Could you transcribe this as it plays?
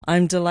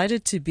I'm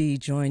delighted to be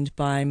joined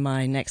by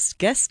my next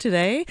guest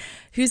today,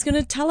 who's going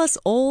to tell us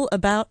all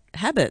about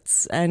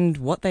habits and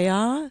what they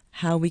are,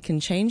 how we can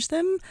change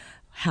them,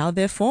 how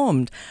they're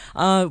formed.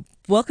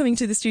 Welcoming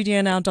to the studio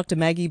now Dr.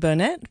 Maggie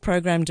Burnett,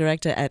 Program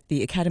Director at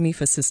the Academy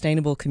for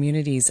Sustainable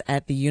Communities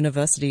at the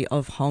University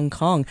of Hong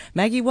Kong.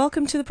 Maggie,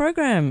 welcome to the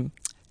program.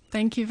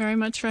 Thank you very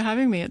much for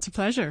having me. It's a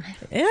pleasure.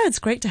 Yeah, it's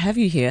great to have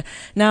you here.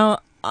 Now,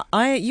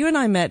 you and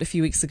I met a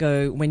few weeks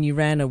ago when you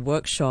ran a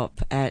workshop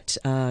at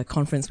a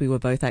conference we were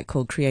both at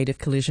called Creative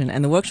Collision,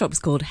 and the workshop was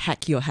called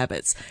Hack Your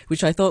Habits,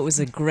 which I thought was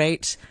a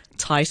great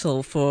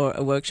title for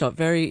a workshop,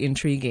 very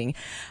intriguing.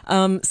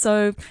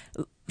 So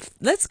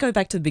let's go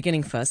back to the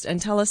beginning first and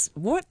tell us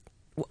what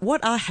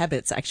are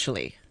habits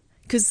actually?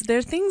 Because there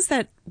are things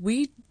that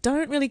we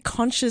don't really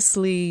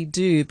consciously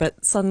do,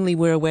 but suddenly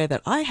we're aware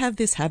that I have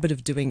this habit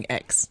of doing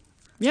X.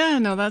 Yeah,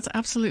 no, that's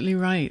absolutely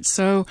right.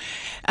 So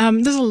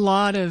there's a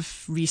lot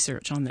of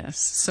research on this.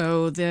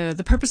 So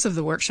the purpose of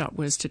the workshop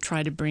was to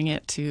try to bring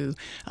it to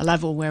a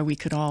level where we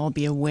could all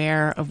be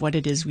aware of what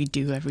it is we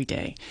do every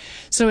day.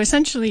 So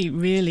essentially,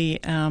 really,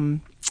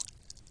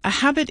 a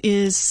habit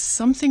is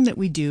something that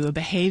we do, a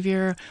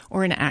behavior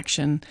or an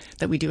action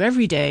that we do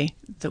every day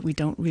that we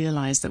don't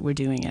realize that we're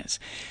doing it.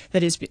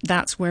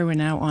 That's where we're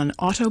now on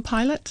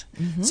autopilot.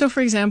 Mm-hmm. So,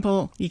 for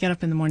example, you get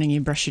up in the morning, you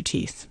brush your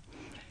teeth.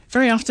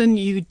 Very often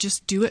you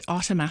just do it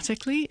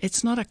automatically.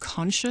 It's not a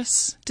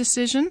conscious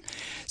decision.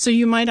 So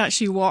you might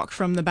actually walk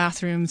from the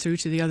bathroom through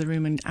to the other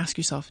room and ask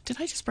yourself, did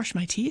I just brush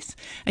my teeth?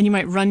 And you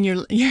might run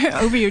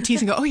over your teeth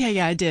and go, oh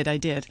yeah, I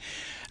did.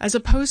 As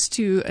opposed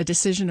to a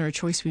decision or a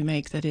choice we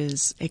make that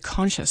is a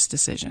conscious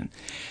decision.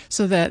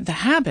 So the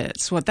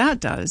habits, what that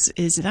does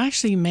is it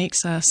actually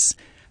makes us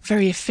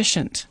very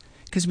efficient,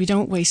 because we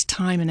don't waste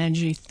time and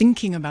energy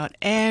thinking about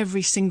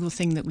every single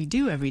thing that we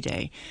do every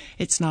day.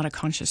 It's not a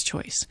conscious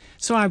choice.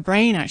 So our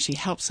brain actually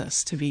helps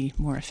us to be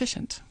more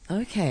efficient.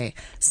 Okay,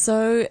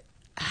 so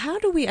how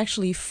do we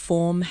actually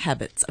form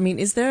habits? I mean,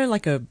 is there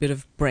like a bit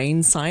of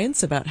brain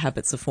science about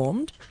habits are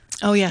formed?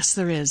 Oh, yes,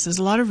 there is. There's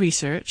a lot of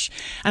research.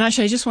 And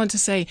actually, I just want to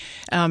say,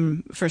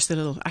 first, the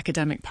little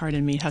academic part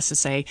in me has to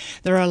say,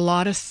 there are a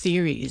lot of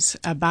theories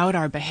about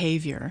our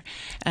behavior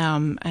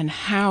and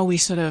how we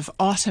sort of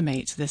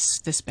automate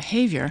this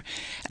behavior.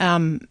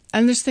 And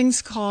there's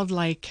things called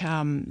like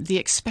the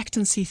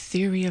expectancy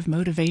theory of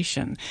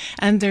motivation.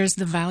 And there's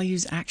the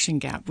values action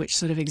gap, which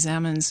sort of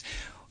examines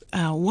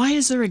why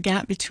is there a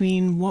gap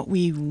between what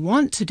we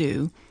want to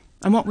do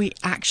and what we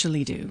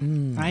actually do,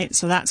 right?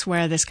 So that's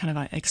where this kind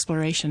of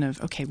exploration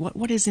of, okay,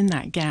 what is in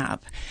that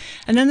gap?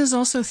 And then there's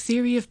also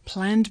theory of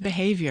planned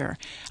behavior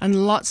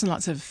and lots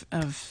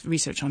of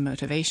research on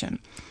motivation.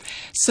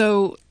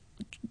 So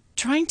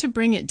trying to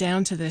bring it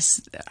down to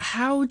this,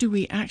 how do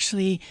we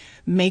actually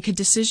make a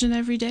decision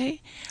every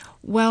day?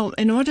 Well,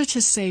 in order to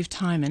save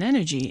time and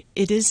energy,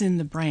 it is in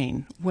the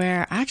brain,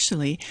 where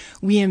actually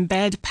we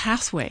embed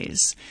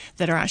pathways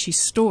that are actually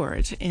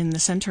stored in the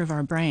center of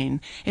our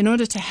brain in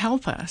order to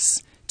help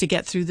us to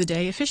get through the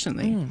day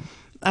efficiently.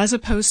 As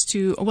opposed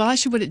to, well,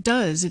 actually what it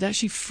does, it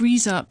actually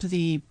frees up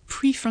the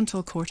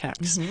prefrontal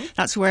cortex. Mm-hmm.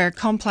 That's where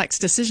complex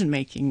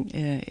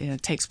decision-making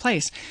takes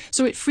place.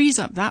 So it frees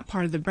up that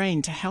part of the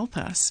brain to help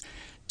us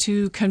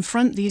to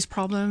confront these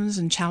problems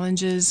and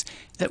challenges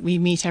that we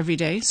meet every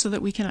day so that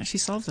we can actually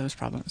solve those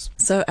problems.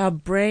 So our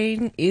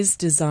brain is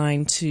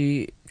designed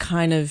to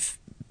kind of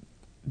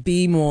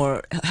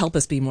help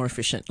us be more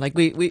efficient. Like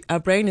our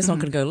brain is not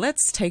going to go,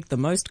 let's take the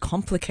most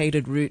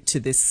complicated route to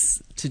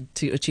this,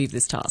 to achieve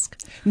this task.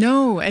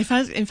 No, in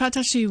fact,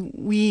 actually,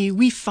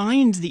 we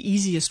find the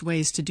easiest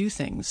ways to do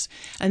things.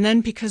 And then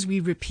because we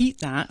repeat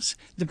that,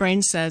 the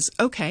brain says,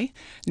 okay,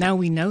 now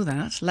we know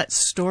that, let's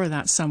store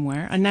that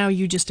somewhere. And now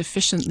you just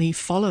efficiently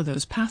follow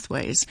those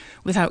pathways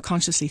without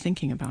consciously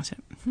thinking about it.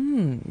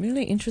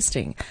 Really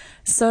interesting.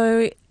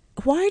 So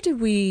why do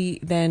we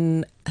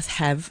then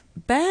have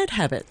bad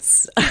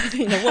habits?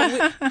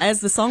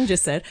 As the song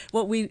just said,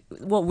 what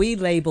we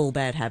label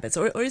bad habits,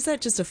 or is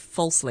that just a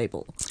false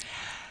label?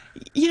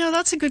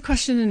 That's a good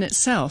question in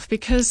itself,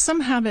 because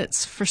some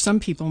habits for some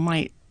people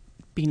might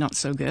be not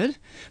so good,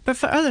 but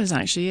for others,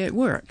 actually, it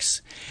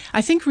works.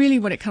 I think really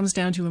what it comes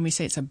down to when we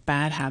say it's a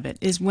bad habit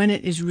is when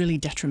it is really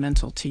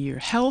detrimental to your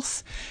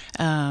health,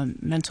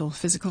 mental,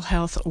 physical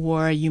health,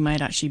 or you might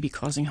actually be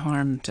causing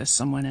harm to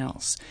someone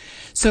else.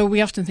 So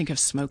we often think of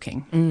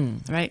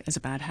smoking, right, as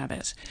a bad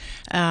habit.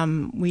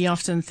 We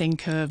often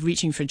think of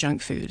reaching for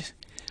junk food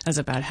as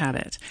a bad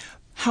habit.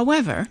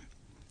 However,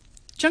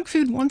 junk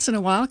food once in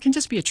a while can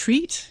just be a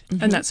treat,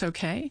 and that's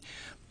okay.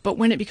 But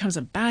when it becomes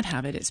a bad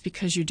habit, it's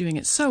because you're doing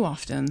it so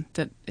often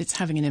that it's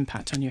having an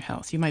impact on your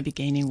health. You might be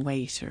gaining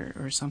weight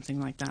or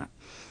something like that.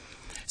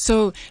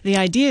 So the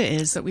idea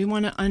is that we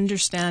want to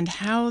understand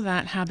how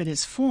that habit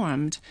is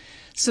formed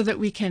so that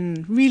we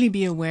can really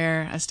be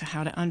aware as to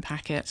how to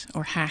unpack it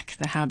or hack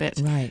the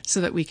habit, right, so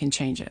that we can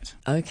change it.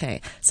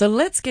 Okay, so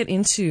let's get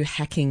into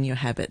hacking your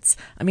habits.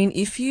 I mean,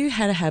 if you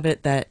had a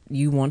habit that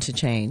you want to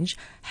change,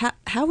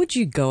 how would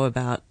you go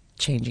about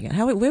changing it?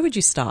 Where would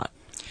you start?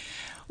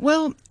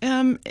 Well,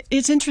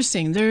 it's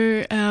interesting.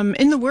 There,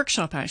 in the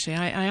workshop, actually,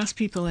 I asked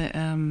people,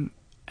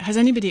 has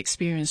anybody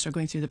experienced or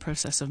going through the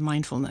process of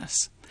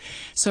mindfulness?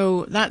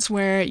 So that's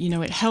where,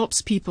 it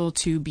helps people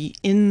to be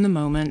in the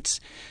moment,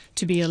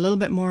 to be a little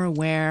bit more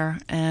aware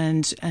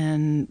and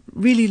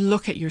really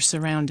look at your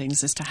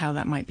surroundings as to how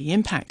that might be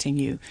impacting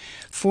you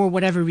for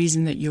whatever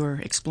reason that you're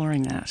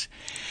exploring that.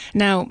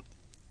 Now,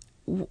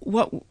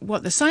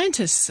 what the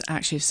scientists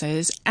actually say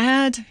is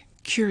add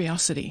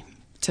curiosity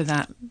to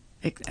that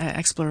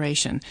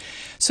exploration.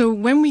 So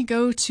when we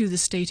go to the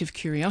state of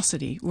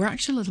curiosity, we're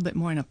actually a little bit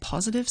more in a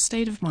positive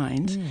state of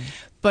mind,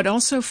 but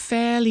also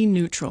fairly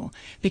neutral,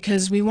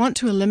 because we want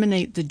to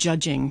eliminate the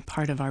judging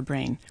part of our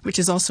brain, which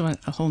is also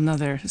a whole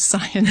nother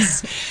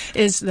science,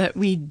 is that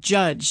we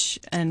judge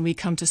and we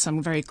come to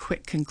some very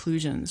quick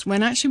conclusions,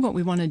 when actually what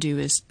we want to do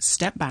is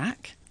step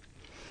back,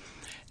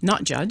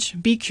 not judge,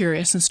 be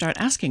curious and start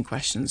asking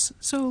questions.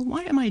 So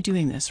why am I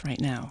doing this right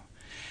now?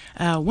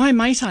 Why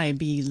might I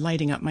be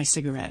lighting up my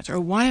cigarette? Or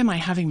why am I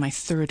having my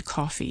third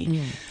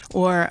coffee?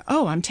 Or,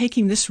 I'm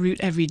taking this route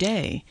every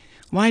day.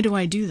 Why do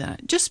I do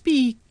that? Just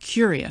be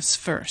curious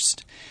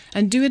first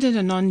and do it in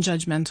a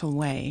non-judgmental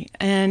way.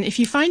 And if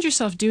you find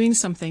yourself doing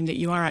something that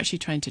you are actually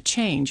trying to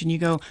change and you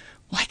go,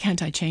 why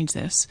can't I change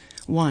this?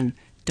 One,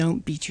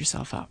 don't beat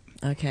yourself up.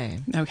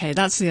 Okay,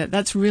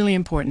 that's really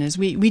important. Is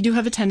we do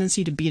have a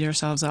tendency to beat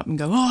ourselves up and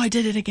go, I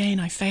did it again,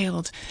 I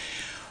failed.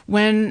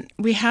 When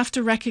we have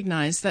to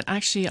recognize that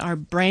actually our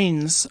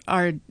brains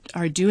are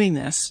doing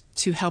this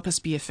to help us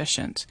be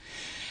efficient.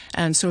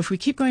 And so if we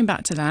keep going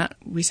back to that,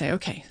 we say,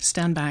 okay,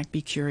 stand back,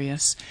 be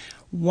curious.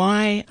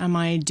 Why am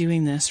I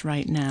doing this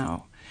right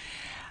now?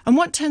 And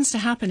what tends to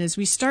happen is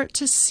we start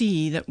to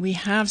see that we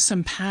have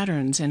some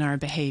patterns in our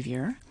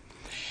behavior.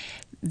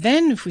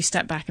 Then if we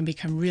step back and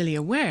become really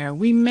aware,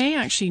 we may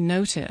actually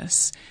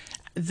notice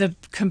the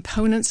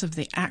components of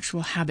the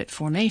actual habit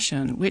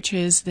formation, which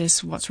is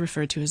this what's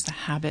referred to as the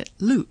habit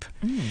loop,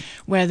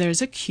 where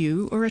there's a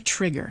cue or a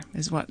trigger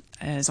is what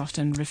is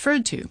often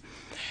referred to.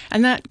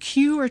 And that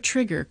cue or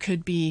trigger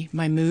could be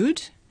my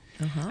mood,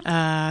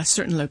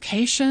 certain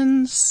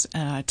locations,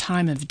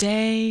 time of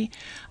day,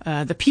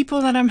 the people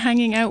that I'm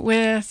hanging out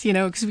with,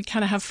 because we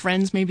kind of have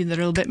friends maybe that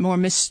are a little bit more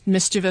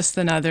mischievous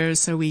than others,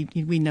 so we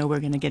know we're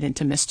going to get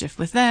into mischief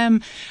with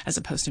them, as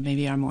opposed to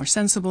maybe our more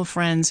sensible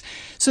friends.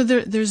 So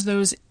there's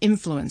those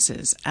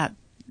influences at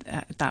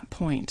that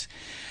point.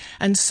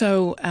 And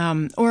so,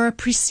 or a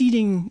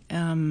preceding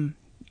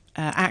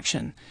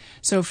action.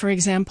 So, for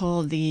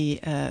example, the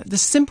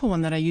simple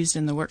one that I used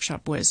in the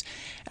workshop was,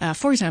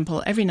 for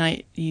example, every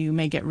night you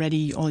may get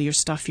ready all your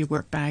stuff, your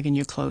work bag and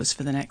your clothes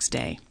for the next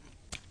day.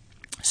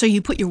 So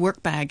you put your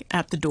work bag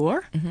at the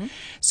door,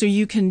 so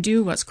you can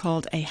do what's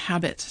called a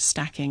habit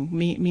stacking.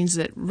 Means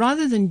that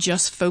rather than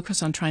just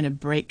focus on trying to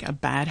break a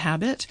bad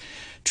habit,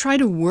 try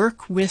to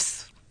work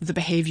with the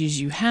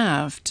behaviors you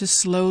have to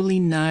slowly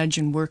nudge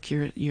and work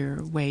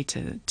your way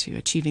to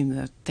achieving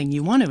the thing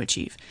you want to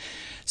achieve.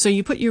 So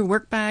you put your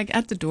work bag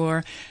at the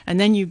door, and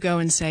then you go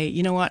and say,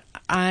 you know what,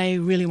 I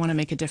really want to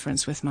make a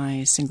difference with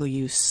my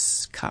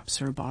single-use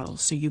cups or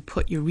bottles. So you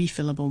put your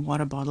refillable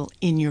water bottle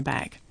in your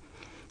bag.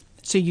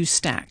 So you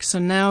stack. So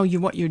now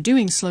what you're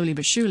doing slowly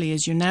but surely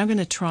is you're now going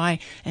to try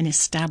and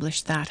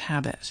establish that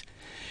habit.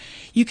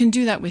 You can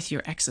do that with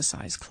your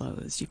exercise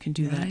clothes. You can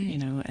do that,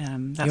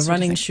 that your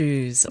running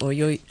shoes, or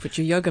put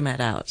your yoga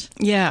mat out.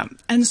 Yeah.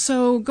 And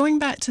so going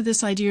back to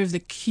this idea of the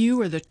cue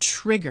or the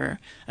trigger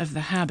of the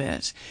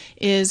habit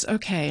is,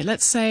 okay,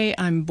 let's say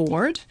I'm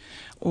bored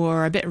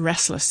or a bit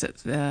restless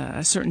at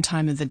a certain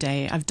time of the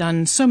day. I've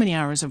done so many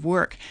hours of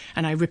work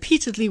and I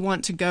repeatedly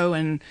want to go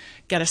and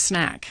get a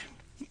snack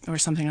or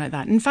something like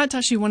that. In fact,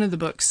 actually, one of the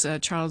books,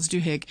 Charles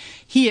Duhigg,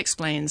 he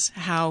explains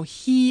how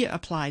he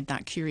applied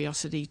that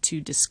curiosity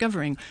to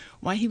discovering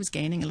why he was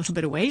gaining a little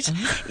bit of weight,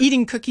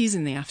 eating cookies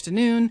in the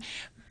afternoon.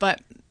 But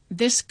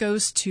this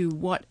goes to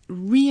what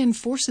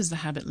reinforces the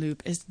habit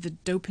loop is the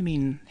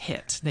dopamine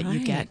hit that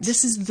you get.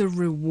 This is the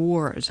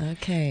reward.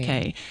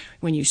 Okay.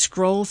 When you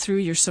scroll through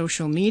your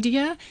social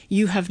media,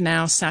 you have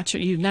now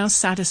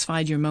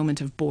satisfied your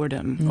moment of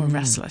boredom or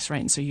restless,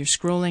 right? And so you're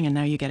scrolling and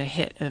now you get a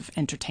hit of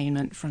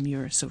entertainment from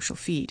your social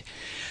feed.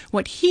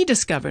 What he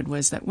discovered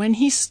was that when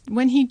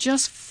he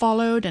just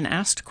followed and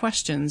asked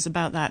questions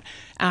about that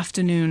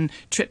afternoon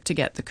trip to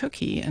get the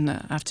cookie and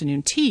the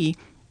afternoon tea,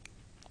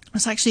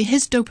 was actually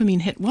his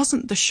dopamine hit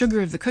wasn't the sugar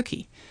of the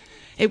cookie.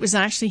 It was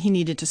actually he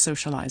needed to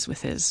socialize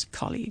with his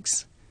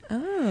colleagues.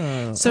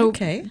 Oh, so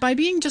okay. By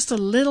being just a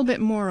little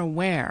bit more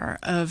aware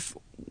of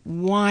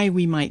why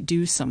we might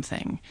do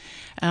something,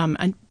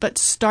 but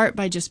start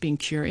by just being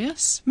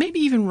curious, maybe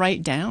even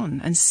write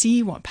down and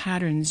see what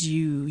patterns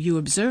you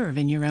observe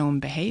in your own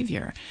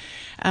behavior.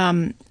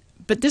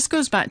 But this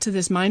goes back to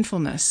this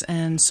mindfulness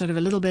and sort of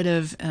a little bit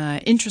of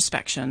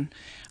introspection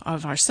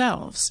of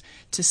ourselves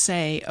to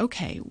say,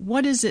 okay,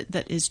 what is it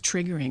that is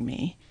triggering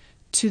me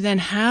to then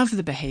have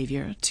the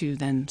behavior to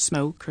then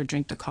smoke or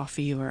drink the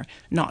coffee or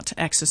not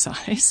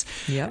exercise?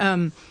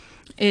 Yep.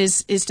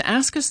 Is to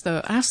ask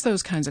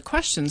those kinds of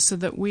questions so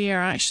that we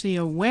are actually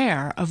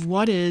aware of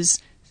what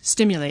is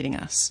stimulating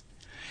us.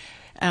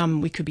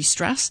 We could be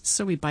stressed,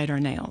 so we bite our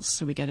nails.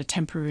 So we get a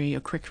temporary or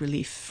quick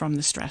relief from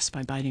the stress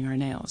by biting our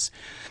nails.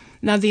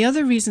 Now, the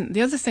other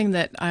thing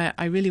that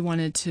I really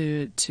wanted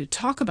to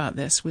talk about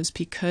this was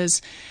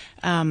because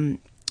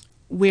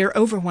we're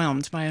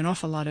overwhelmed by an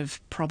awful lot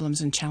of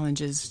problems and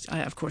challenges. I,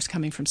 of course,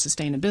 coming from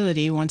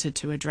sustainability, wanted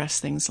to address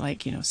things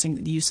like,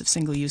 the use of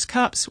single-use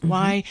cups.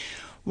 Mm-hmm.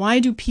 Why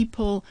do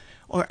people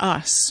or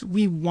us,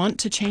 we want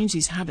to change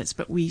these habits,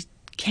 but we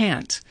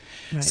can't.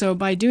 Right. So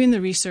by doing the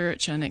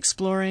research and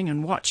exploring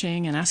and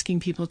watching and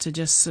asking people to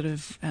just sort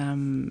of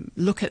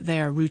look at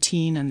their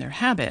routine and their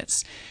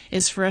habits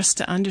is for us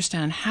to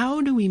understand,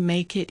 how do we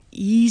make it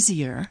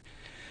easier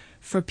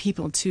for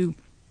people to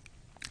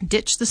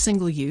ditch the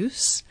single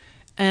use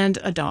and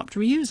adopt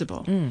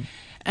reusable?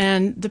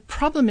 And the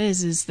problem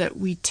is that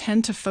we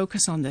tend to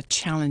focus on the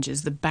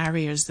challenges, the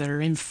barriers that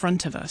are in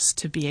front of us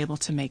to be able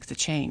to make the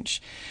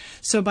change.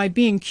 So by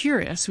being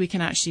curious, we can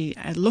actually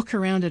look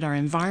around at our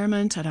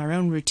environment, at our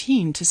own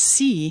routine, to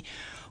see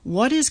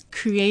what is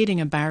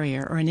creating a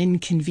barrier or an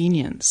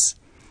inconvenience.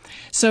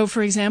 So,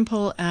 for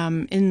example,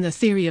 in the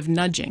theory of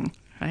nudging,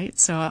 right?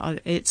 So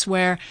it's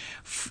where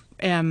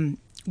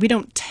we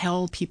don't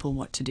tell people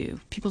what to do.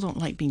 People don't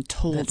like being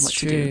told what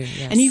to do.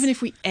 Yes. And even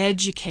if we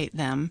educate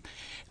them,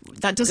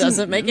 that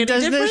doesn't make any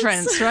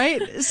difference,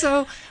 right?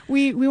 So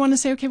we want to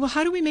say, okay, well,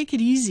 how do we make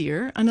it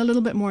easier and a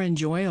little bit more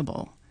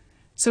enjoyable?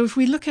 So if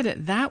we look at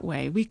it that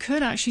way, we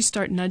could actually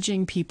start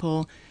nudging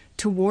people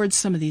towards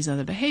some of these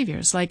other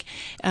behaviors. Like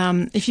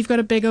if you've got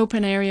a big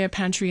open area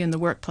pantry in the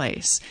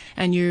workplace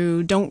and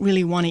you don't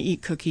really want to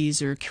eat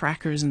cookies or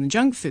crackers and the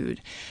junk food,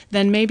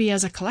 then maybe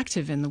as a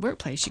collective in the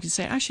workplace, you could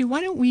say, actually,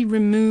 why don't we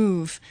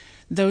remove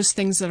those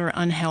things that are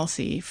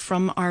unhealthy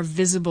from our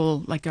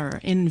visible, like our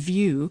in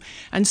view,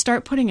 and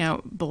start putting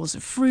out bowls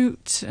of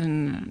fruit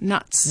and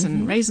nuts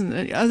and raisins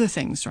and other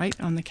things, right,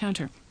 on the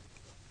counter.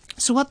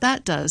 So what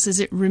that does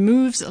is it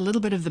removes a little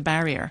bit of the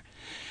barrier.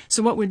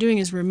 So what we're doing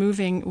is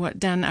removing what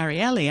Dan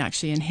Ariely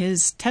actually in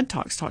his TED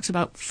Talks talks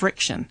about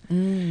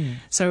friction.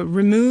 So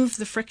remove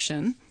the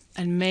friction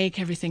and make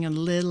everything a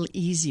little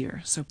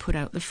easier. So put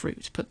out the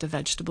fruit, put the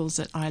vegetables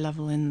at eye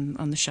level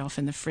on the shelf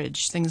in the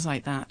fridge, things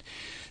like that.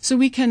 So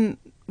we can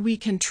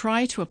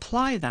try to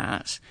apply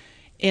that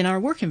in our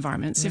work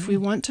environments if we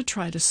want to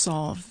try to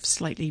solve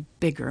slightly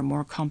bigger,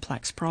 more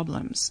complex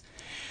problems.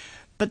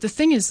 But the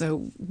thing is,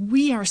 though,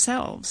 we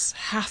ourselves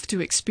have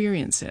to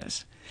experience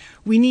it.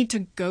 We need to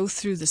go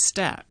through the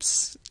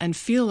steps and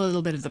feel a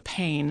little bit of the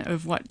pain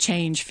of what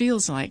change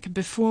feels like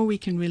before we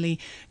can really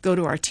go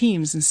to our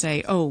teams and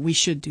say, oh, we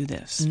should do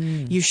this.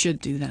 You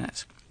should do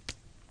that.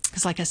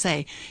 Because like I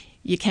say,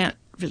 you can't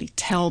really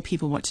tell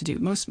people what to do.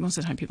 Most of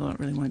the time people don't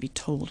really want to be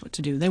told what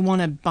to do. They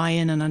want to buy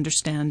in and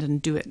understand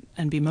and do it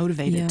and be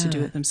motivated to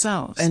do it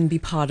themselves. And be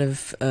part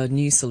of a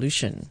new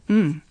solution.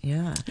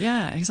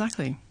 Yeah,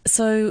 exactly.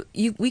 So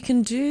we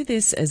can do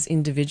this as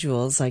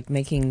individuals, like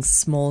making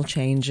small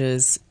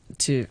changes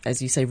to,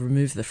 as you say,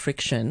 remove the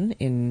friction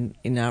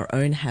in our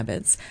own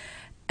habits.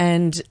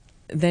 And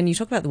then you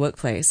talk about the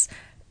workplace.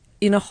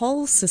 In a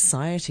whole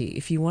society,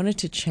 if you wanted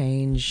to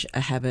change a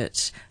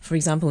habit, for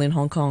example, in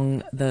Hong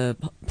Kong, the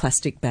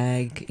plastic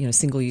bag,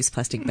 single-use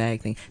plastic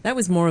bag thing, that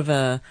was more of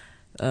a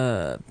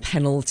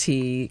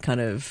penalty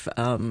kind of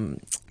a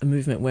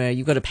movement where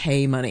you've got to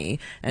pay money,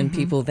 and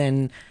people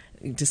then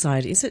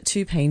decide, is it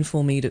too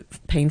painful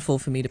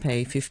for me to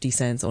pay 50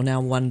 cents or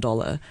now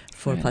 $1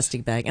 for a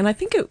plastic bag? And I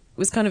think it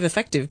was kind of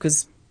effective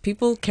because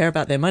people care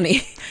about their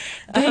money.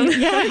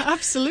 Yeah,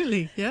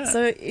 absolutely. Yeah.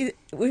 So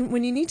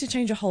when you need to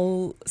change a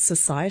whole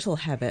societal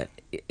habit,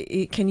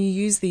 can you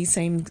use these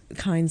same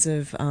kinds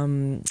of,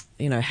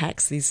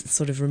 hacks, these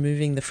sort of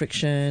removing the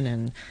friction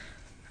and...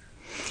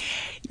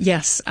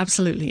 Yes,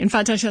 absolutely. In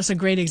fact, actually, that's a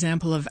great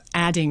example of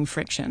adding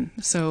friction.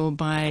 So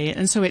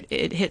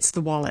it hits the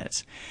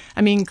wallet.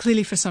 I mean,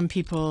 clearly for some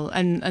people,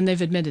 and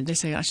they've admitted, they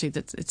say actually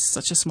that it's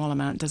such a small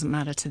amount, it doesn't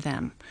matter to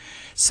them.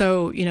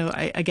 So,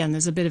 again,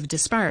 there's a bit of a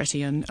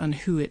disparity on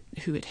who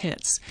it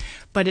hits,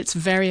 but it's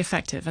very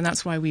effective. And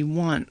that's why we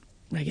want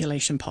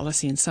regulation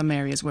policy in some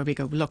areas where we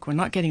go, look, we're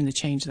not getting the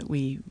change that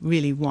we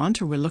really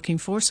want or we're looking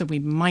for, so we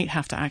might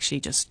have to actually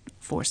just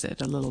force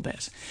it a little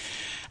bit.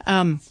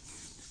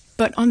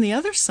 But on the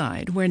other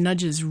side, where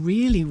nudges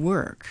really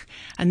work,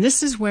 and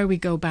this is where we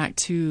go back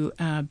to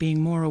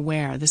being more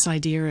aware, this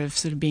idea of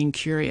sort of being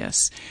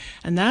curious,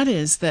 and that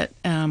is that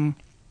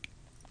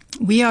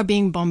we are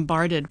being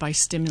bombarded by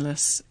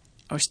stimulus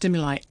or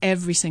stimuli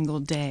every single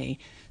day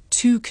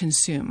to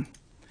consume,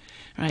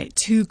 right,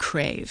 to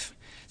crave.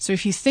 So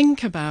if you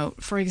think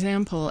about, for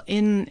example,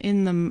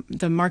 in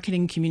the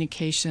marketing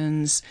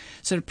communications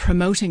sort of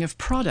promoting of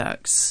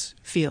products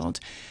field,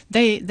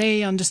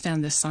 they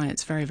understand this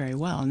science very, very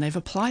well, and they've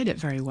applied it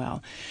very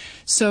well.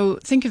 So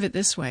think of it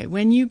this way.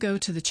 When you go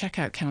to the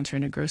checkout counter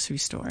in a grocery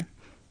store,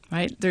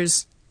 right,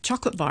 there's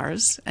chocolate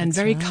bars and That's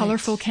very right.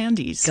 colorful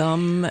candies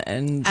Gum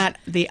and at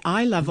the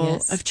eye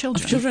level of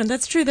children. Of children,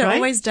 that's true. They're Right?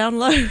 always down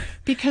low.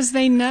 Because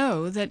they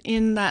know that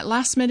in that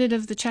last minute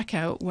of the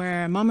checkout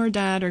where mom or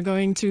dad are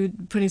putting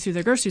through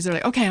their groceries, they're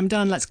like, okay, I'm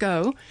done, let's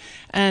go.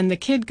 And the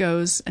kid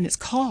goes, and it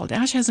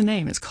actually has a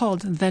name, it's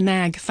called the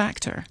nag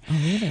factor. Oh,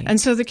 really? And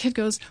so the kid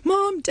goes,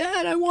 Mom,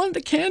 Dad, I want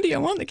the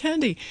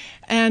candy.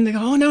 And they go,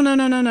 oh,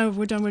 no,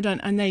 we're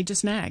done. And they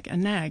just nag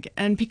and nag.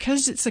 And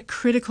because it's a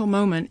critical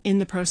moment in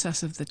the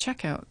process of the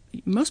checkout,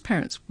 most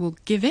parents will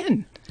give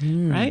in,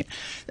 right?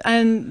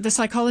 And the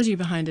psychology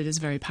behind it is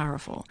very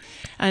powerful.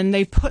 And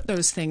they put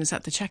those things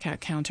at the checkout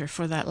counter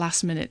for that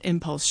last minute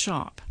impulse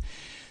shop.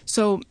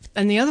 So,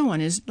 and the other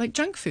one is like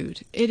junk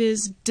food. It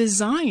is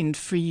designed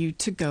for you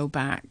to go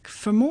back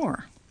for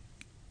more.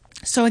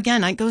 So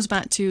again, it goes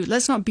back to,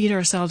 let's not beat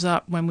ourselves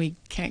up when we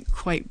can't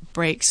quite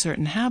break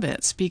certain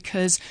habits,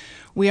 because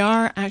we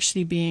are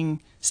actually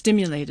being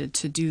stimulated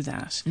to do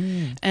that.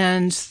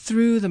 And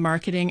through the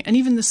marketing and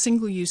even the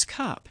single-use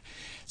cup.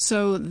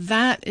 So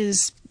that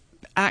is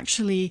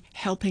actually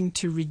helping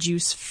to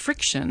reduce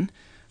friction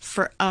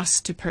for us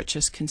to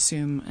purchase,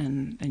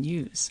 consume, and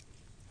use.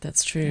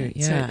 That's true,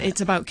 yeah. So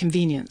it's about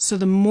convenience. So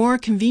the more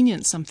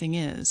convenient something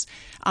is,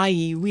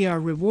 i.e. we are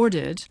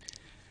rewarded,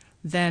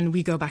 then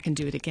we go back and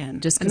do it again.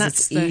 Just because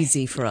it's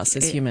easy for us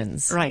as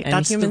humans. Right.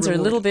 And humans are a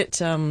little bit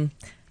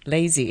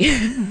lazy.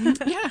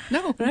 Yeah,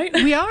 no, right?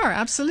 We are,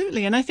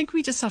 absolutely. And I think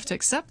we just have to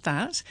accept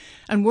that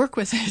and work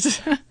with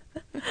it.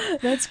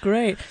 That's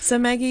great. So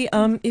Maggie,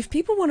 if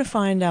people want to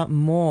find out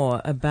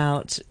more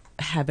about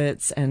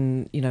habits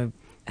and,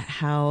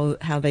 how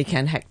they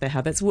can hack their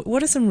habits,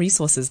 what are some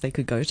resources they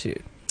could go to?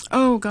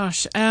 Oh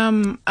gosh,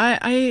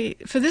 I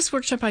for this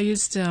workshop I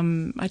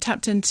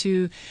tapped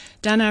into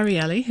Dan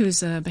Ariely,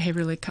 who's a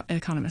behavioral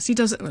economist. He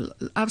does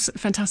absolutely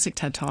fantastic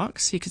TED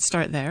Talks. You could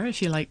start there if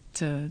you like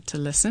to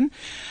listen.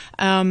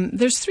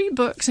 There's 3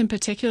 books in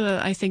particular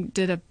I think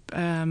did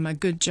a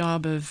good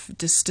job of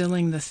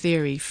distilling the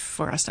theory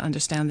for us to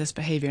understand this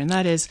behavior, and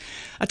that is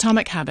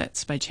Atomic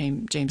Habits by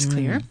James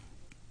Clear,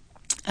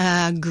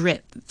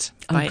 Grit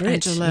by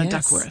Angela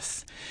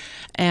Duckworth,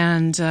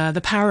 and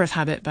The Power of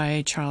Habit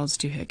by Charles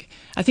Duhigg.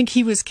 I think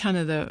he was kind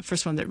of the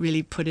first one that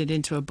really put it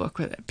into a book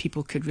that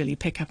people could really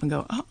pick up and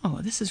go, oh,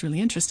 this is really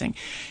interesting,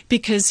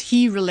 because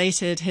he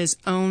related his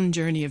own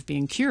journey of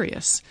being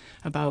curious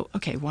about,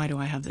 okay, why do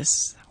I have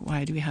this?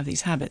 Why do we have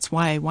these habits?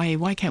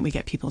 Why can't we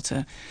get people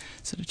to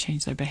sort of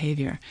change their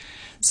behavior?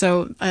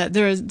 So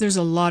there's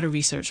a lot of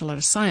research, a lot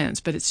of science,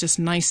 but it's just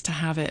nice to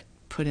have it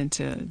put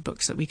into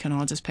books that we can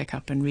all just pick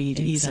up and read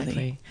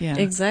easily. Yeah.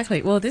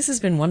 Exactly. Well, this has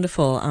been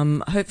wonderful.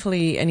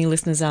 Hopefully any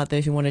listeners out there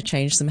who want to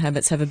change some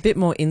habits have a bit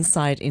more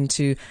insight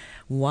into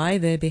why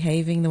they're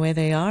behaving the way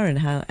they are and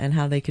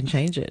how they can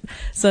change it.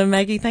 So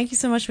Maggie, thank you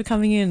so much for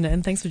coming in,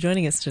 and thanks for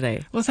joining us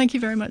today. Well, thank you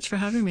very much for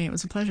having me. It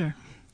was a pleasure.